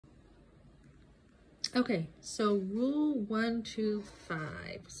Okay, so rule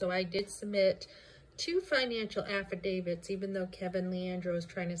 125. So I did submit 2 financial affidavits, even though Kevin Leandro is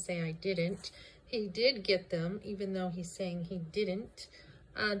trying to say I didn't. He did get them, even though he's saying he didn't.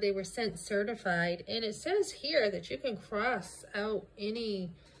 They were sent certified, and it says here that you can cross out any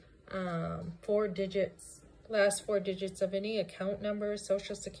 4 digits, last 4 digits of any account numbers,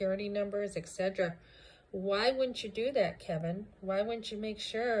 social security numbers, etc. Why wouldn't you do that, Kevin? Why wouldn't you make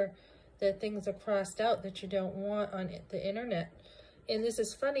sure that things are crossed out that you don't want on the internet? And this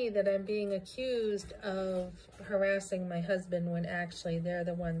is funny that I'm being accused of harassing my husband when actually they're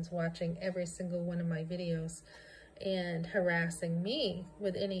the ones watching every single one of my videos and harassing me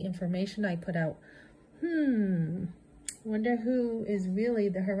with any information I put out. Wonder who is really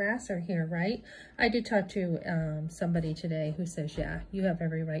the harasser here, right? I did talk to somebody today who says, yeah, you have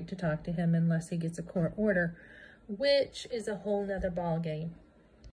every right to talk to him unless he gets a court order, which is a whole nother ball game.